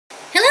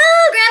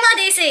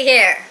DC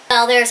here.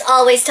 Well, there's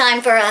always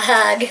time for a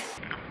hug.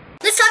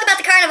 Let's talk about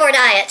the carnivore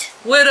diet.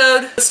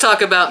 Widowed. Let's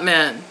talk about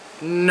men.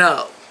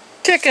 No.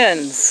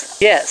 Chickens.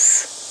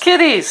 Yes.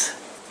 Kitties.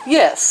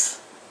 Yes.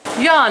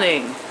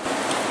 Yawning.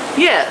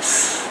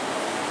 Yes.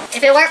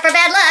 If it weren't for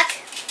bad luck,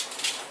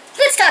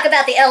 let's talk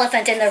about the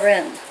elephant in the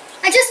room.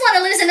 I just want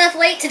to lose enough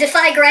weight to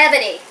defy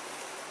gravity.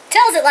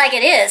 Tells it like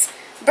it is.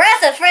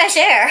 Breath of fresh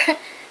air.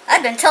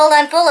 I've been told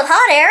I'm full of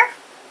hot air.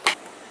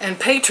 And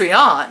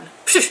Patreon.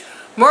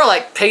 More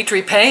like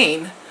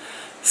Patri-Pain.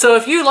 So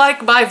if you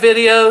like my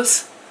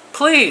videos,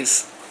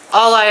 please,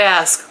 all I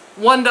ask,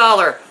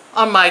 $1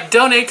 on my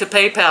donate to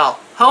PayPal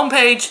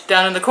homepage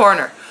down in the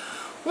corner.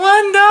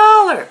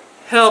 $1.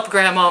 Help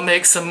Grandma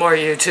make some more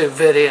YouTube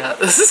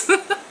videos.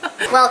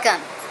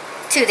 Welcome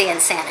to the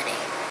insanity.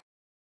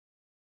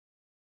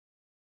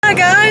 Hi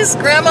guys,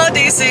 Grandma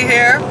DC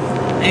here.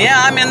 And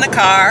yeah, I'm in the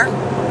car.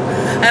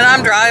 And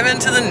I'm driving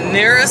to the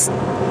nearest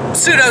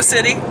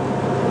pseudo-city.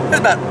 There's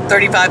about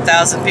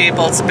 35,000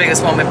 people. It's the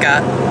biggest one we've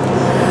got.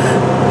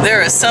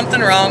 There is something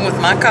wrong with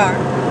my car.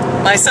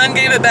 My son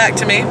gave it back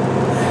to me.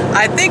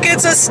 I think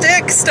it's a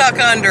stick stuck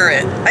under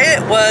it.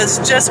 It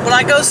was just, when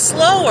I go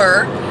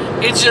slower,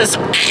 it's just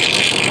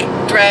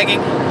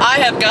dragging. I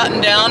have gotten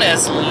down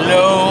as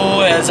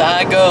low as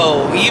I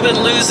go. Even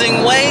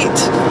losing weight,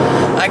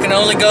 I can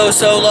only go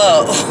so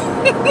low.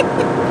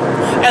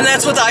 And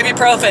that's with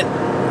ibuprofen.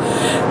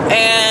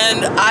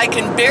 And I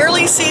can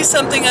barely see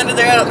something under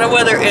there. I don't know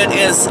whether it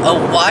is a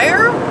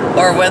wire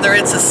or whether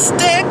it's a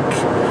stick.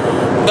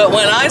 But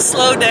when I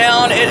slow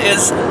down,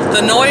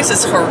 the noise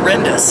is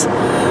horrendous.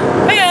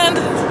 And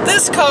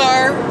this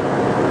car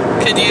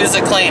could use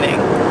a cleaning.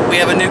 We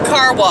have a new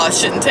car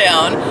wash in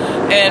town,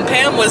 and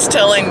Pam was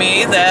telling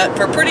me that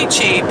for pretty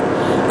cheap,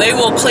 they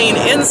will clean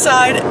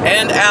inside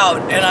and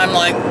out. And I'm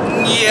like,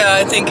 yeah,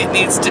 I think it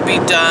needs to be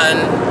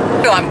done.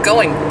 No, I'm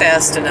going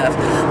fast enough.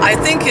 I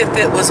think if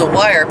it was a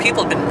wire,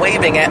 people have been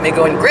waving at me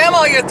going,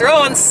 Grandma, you're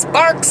throwing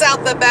sparks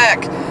out the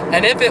back.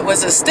 And if it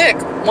was a stick,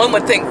 one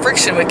would think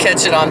friction would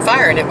catch it on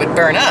fire and it would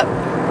burn up.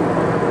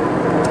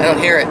 I don't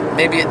hear it.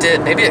 Maybe it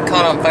did. Maybe it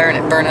caught on fire and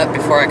it burned up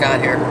before I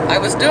got here. I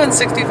was doing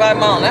 65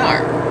 miles an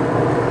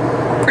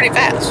hour. Pretty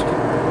fast.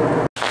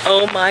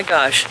 Oh my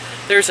gosh.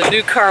 There's a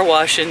new car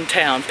wash in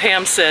town.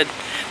 Pam said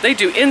they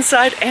do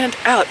inside and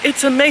out.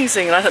 It's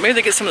amazing. And I thought maybe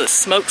they get some of the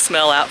smoke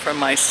smell out from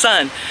my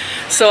son.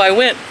 So I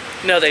went.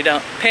 No, they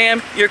don't.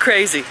 Pam, you're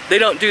crazy. They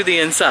don't do the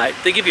inside.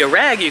 They give you a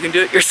rag, you can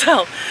do it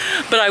yourself.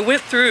 But I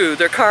went through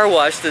their car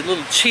wash, the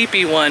little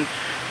cheapy one,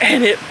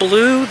 and it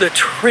blew the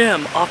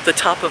trim off the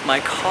top of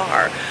my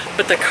car.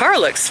 But the car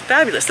looks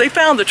fabulous. They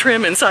found the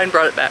trim inside and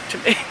brought it back to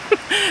me.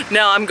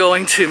 Now I'm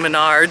going to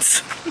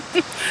Menards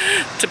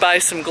to buy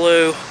some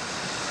glue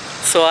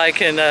so I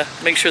can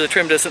make sure the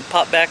trim doesn't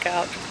pop back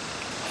out.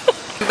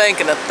 I'm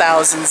banking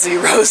 1,000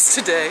 zeros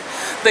today.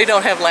 They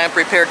don't have lamp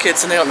repair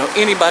kits and they don't know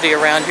anybody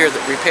around here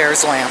that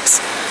repairs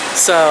lamps.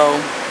 So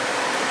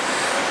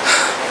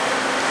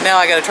now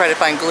I gotta try to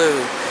find glue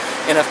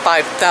in a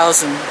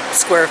 5,000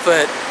 square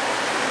foot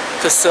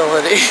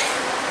facility.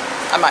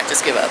 I might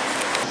just give up.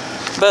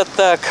 But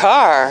the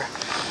car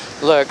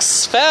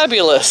looks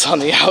fabulous on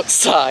the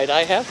outside.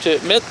 I have to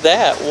admit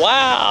that.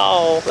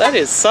 Wow, that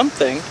is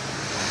something.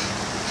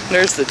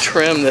 There's the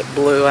trim that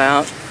blew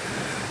out.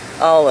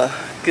 I'll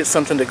get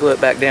something to glue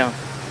it back down.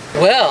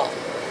 Well,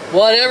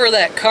 whatever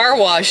that car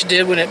wash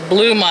did when it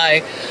blew my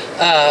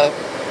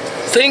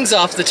things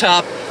off the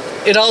top,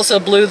 it also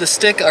blew the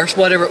stick or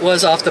whatever it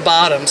was off the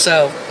bottom.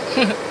 So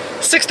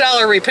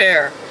 $6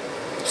 repair.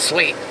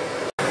 Sweet.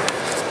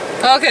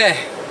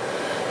 Okay,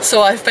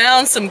 so I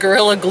found some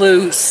Gorilla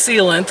Glue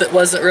sealant that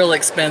wasn't real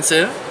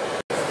expensive.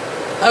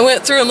 I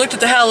went through and looked at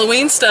the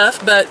Halloween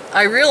stuff, but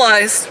I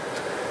realized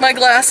my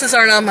glasses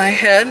aren't on my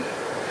head,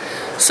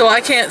 so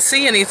I can't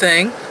see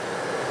anything.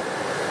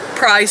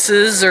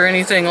 Prices or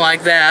anything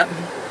like that.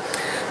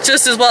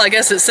 Just as well, I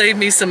guess it saved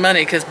me some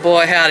money because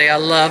boy howdy, I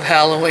love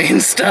Halloween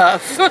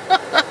stuff. Woo,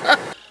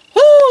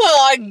 well,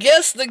 I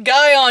guess the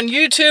guy on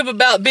YouTube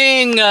about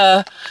being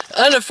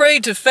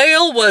unafraid to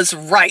fail was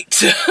right.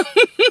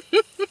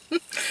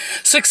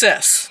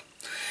 Success.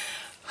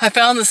 I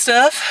found the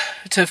stuff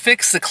to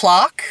fix the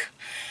clock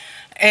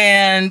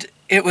and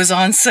it was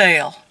on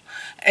sale.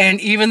 And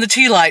even the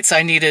tea lights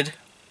I needed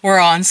were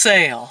on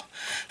sale.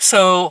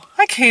 So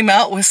I came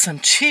out with some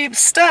cheap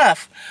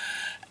stuff.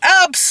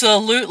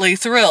 Absolutely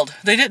thrilled.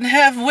 They didn't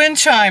have wind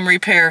chime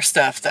repair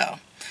stuff though.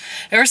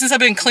 Ever since I've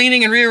been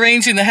cleaning and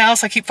rearranging the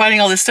house, I keep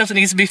finding all this stuff that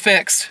needs to be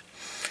fixed.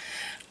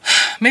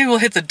 Maybe we'll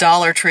hit the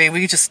Dollar Tree.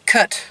 We just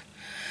cut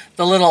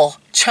the little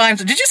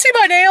chimes. Did you see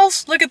my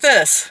nails? Look at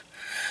this.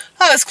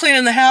 I was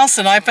cleaning the house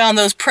and I found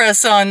those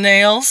press-on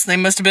nails. They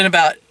must have been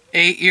about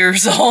 8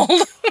 years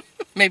old.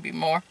 Maybe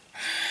more.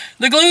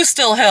 The glue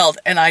still held,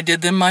 and I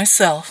did them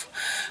myself.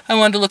 I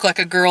wanted to look like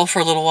a girl for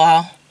a little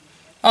while.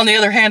 On the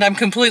other hand, I'm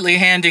completely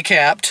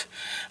handicapped.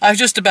 I've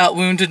just about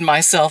wounded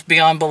myself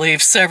beyond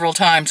belief several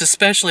times,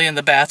 especially in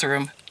the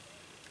bathroom.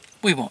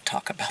 We won't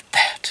talk about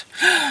that.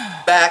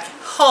 Back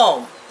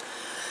home.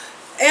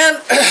 And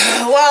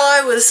while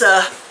I was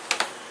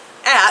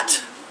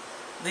at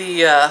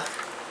the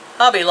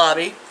Hobby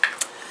Lobby.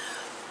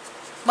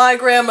 My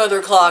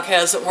grandmother clock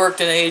hasn't worked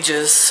in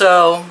ages,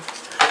 so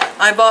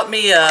I bought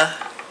me a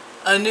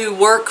new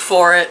work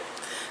for it.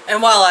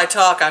 And while I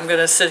talk, I'm going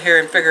to sit here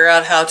and figure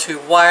out how to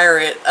wire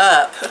it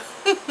up.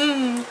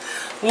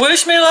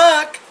 Wish me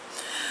luck.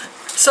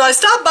 So I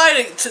stopped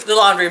by to the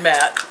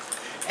laundromat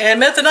and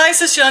met the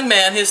nicest young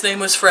man. His name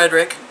was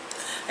Frederick.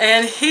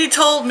 And he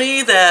told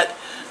me that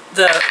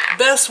the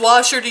best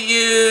washer to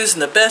use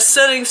and the best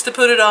settings to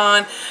put it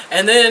on,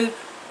 and then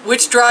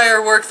which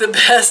dryer worked the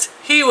best.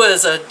 He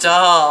was a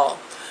doll.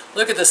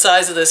 Look at the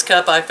size of this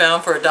cup I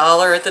found for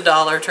 $1 at the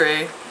Dollar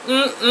Tree.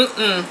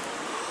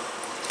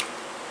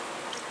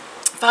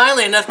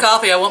 Finally, enough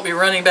coffee I won't be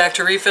running back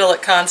to refill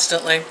it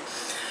constantly.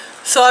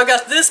 So I've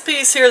got this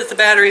piece here that the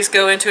batteries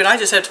go into, and I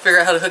just have to figure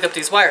out how to hook up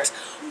these wires,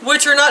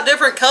 which are not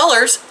different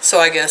colors, so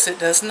I guess it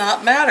does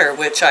not matter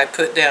which I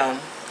put down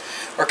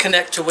or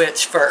connect to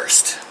which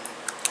first.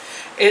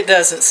 It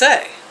doesn't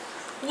say.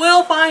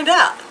 We'll find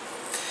out.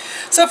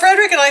 So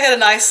Frederick and I had a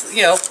nice,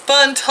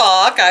 fun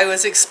talk. I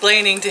was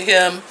explaining to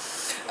him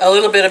a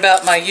little bit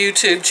about my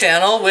YouTube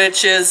channel,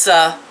 which is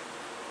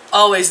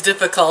always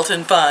difficult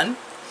and fun.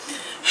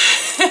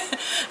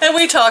 And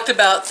we talked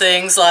about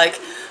things like,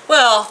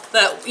 well,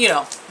 that,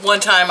 one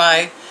time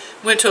I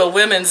went to a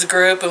women's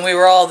group and we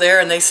were all there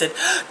and they said,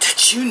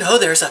 did you know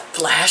there's a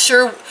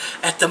flasher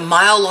at the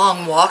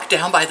mile-long walk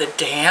down by the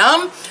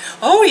dam?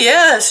 Oh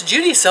yes,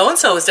 Judy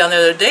so-and-so was down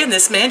there the other day and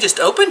this man just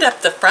opened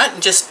up the front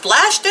and just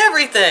flashed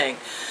everything.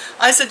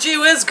 I said, gee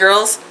whiz,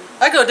 girls,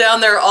 I go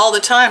down there all the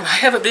time. I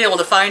haven't been able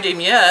to find him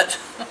yet.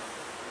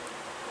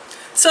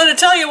 So to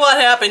tell you what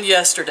happened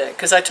yesterday,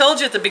 because I told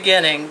you at the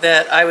beginning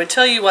that I would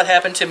tell you what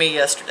happened to me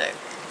yesterday.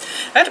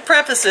 I have to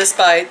preface this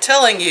by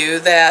telling you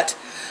that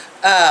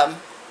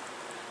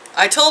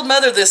I told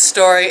Mother this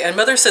story, and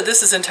Mother said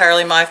this is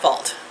entirely my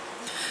fault.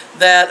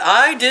 That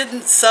I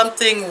did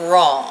something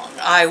wrong.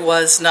 I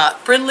was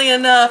not friendly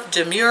enough,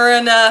 demure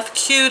enough,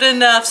 cute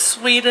enough,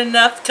 sweet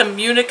enough,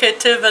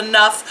 communicative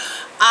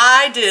enough.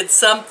 I did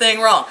something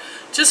wrong.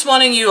 Just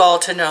wanting you all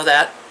to know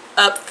that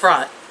up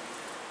front.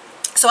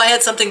 So I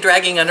had something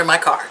dragging under my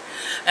car.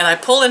 And I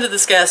pull into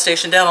this gas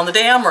station down on the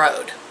Dam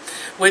Road,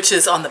 which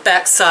is on the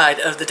back side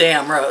of the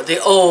Dam Road,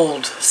 the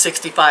old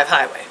 65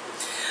 highway.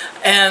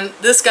 And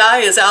this guy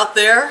is out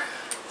there,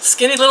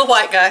 skinny little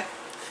white guy,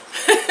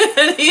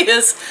 and he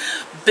is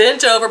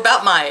bent over,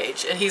 about my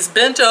age, and he's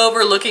bent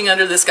over looking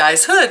under this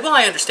guy's hood. Well,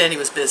 I understand he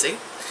was busy.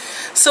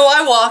 So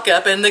I walk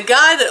up, and the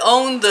guy that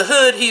owned the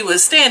hood he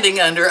was standing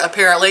under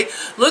apparently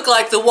looked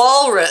like the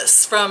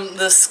walrus from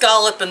the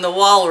Scallop and the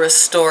Walrus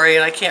story,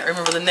 and I can't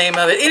remember the name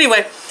of it.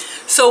 Anyway,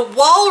 so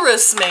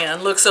Walrus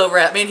Man looks over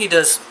at me, and he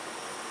does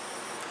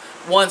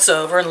once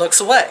over and looks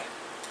away.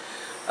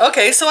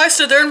 Okay, so I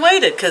stood there and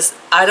waited, because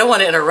I don't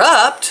want to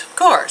interrupt, of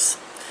course.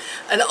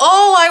 And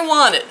all I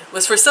wanted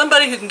was for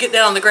somebody who can get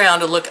down on the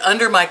ground to look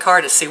under my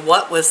car to see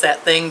what was that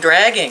thing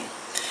dragging.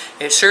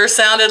 It sure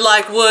sounded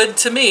like wood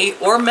to me,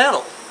 or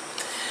metal.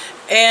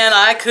 And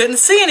I couldn't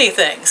see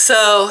anything,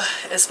 so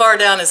as far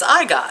down as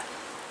I got.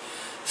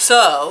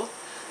 So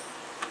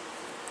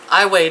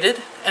I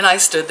waited, and I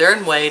stood there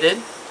and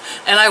waited,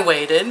 and I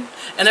waited,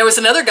 and there was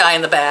another guy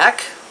in the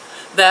back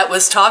that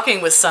was talking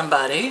with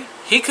somebody.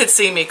 He could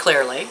see me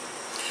clearly,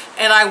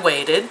 and I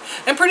waited,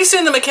 and pretty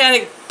soon the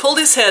mechanic pulled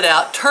his head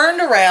out,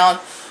 turned around,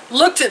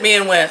 looked at me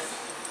and went,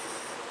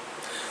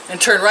 and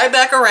turned right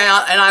back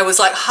around, and I was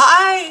like,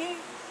 hi!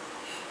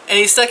 And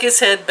he stuck his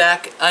head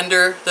back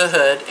under the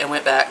hood and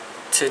went back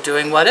to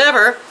doing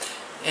whatever,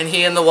 and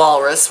he and the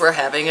walrus were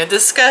having a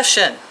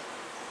discussion.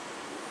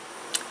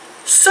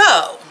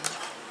 So,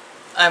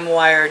 I'm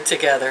wired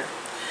together.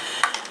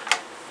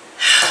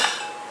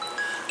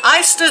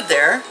 I stood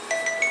there.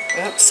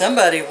 Oh,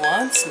 somebody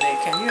wants me.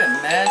 Can you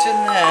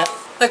imagine that?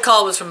 The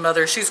call was from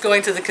Mother. She's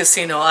going to the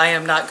casino. I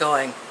am not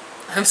going.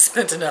 I've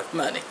spent enough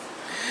money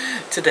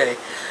today.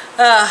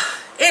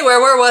 Anyway,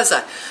 where was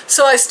I?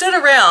 So I stood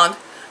around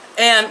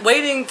and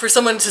waiting for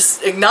someone to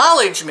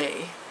acknowledge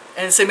me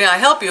and say, may I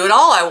help you? And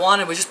all I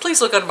wanted was just please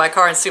look under my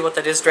car and see what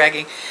that is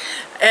dragging.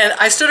 And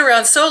I stood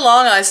around so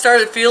long I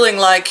started feeling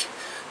like,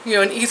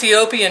 an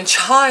Ethiopian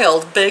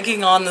child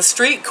begging on the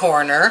street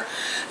corner.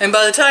 And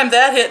by the time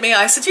that hit me,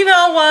 I said, you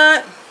know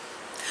what?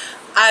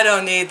 I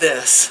don't need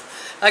this.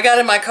 I got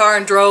in my car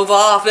and drove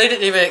off. They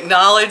didn't even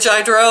acknowledge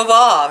I drove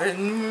off.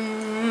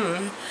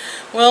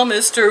 Well,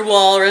 Mr.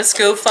 Walrus,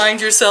 go find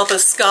yourself a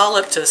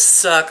scallop to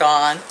suck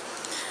on.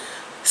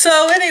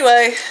 So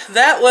anyway,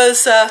 that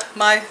was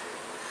my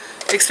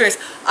experience.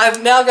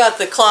 I've now got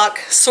the clock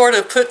sort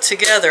of put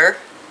together.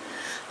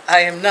 I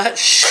am not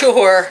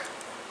sure.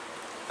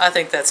 I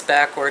think that's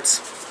backwards.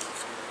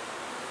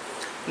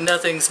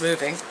 Nothing's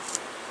moving.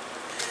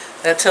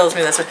 That tells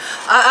me that's... have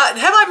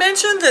I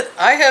mentioned that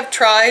I have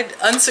tried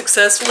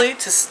unsuccessfully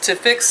to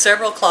fix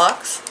several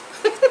clocks?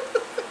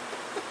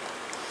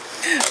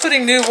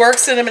 Putting new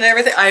works in them and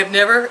everything. I have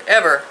never,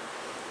 ever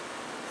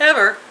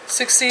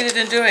succeeded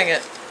in doing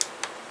it.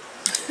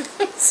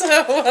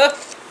 So,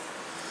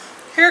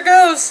 here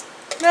goes.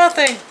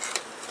 Nothing.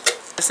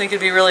 just think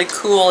it'd be really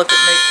cool if it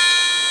made...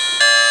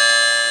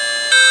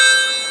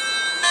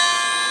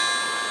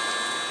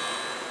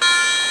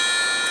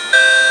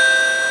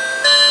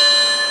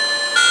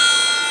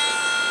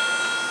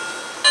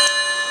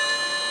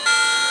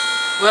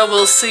 Well,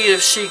 we'll see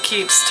if she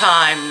keeps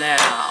time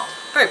now.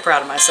 Very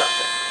proud of myself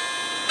there.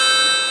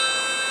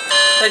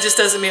 That just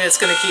doesn't mean it's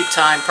going to keep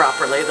time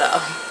properly,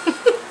 though.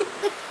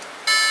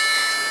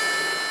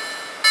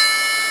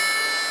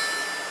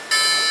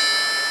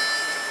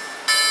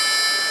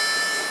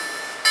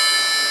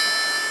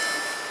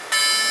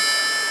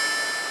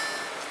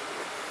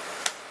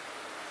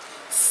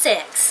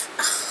 Six.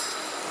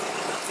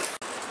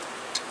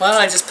 Why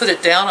don't I just put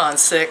it down on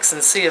 6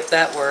 and see if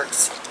that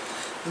works?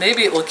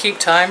 Maybe it will keep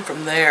time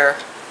from there.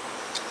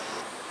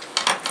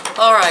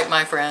 Alright,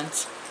 my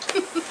friends.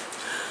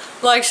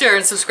 Like, share,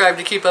 and subscribe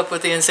to keep up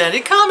with the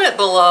insanity. Comment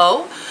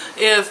below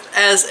if,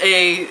 as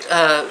a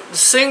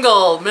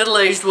single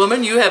middle-aged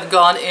woman, you have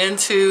gone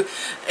into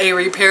a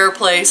repair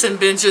place and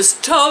been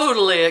just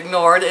totally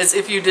ignored as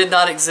if you did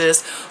not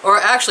exist. Or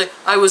actually,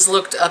 I was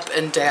looked up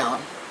and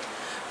down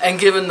and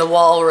given the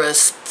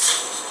walrus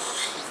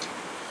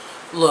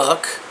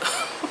look.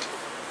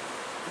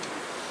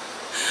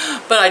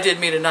 But I did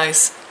meet a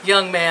nice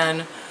young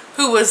man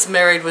who was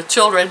married with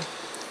children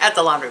at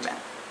the laundromat.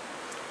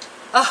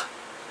 Ah,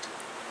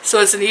 so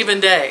it's an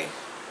even day.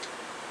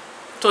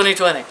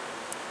 2020.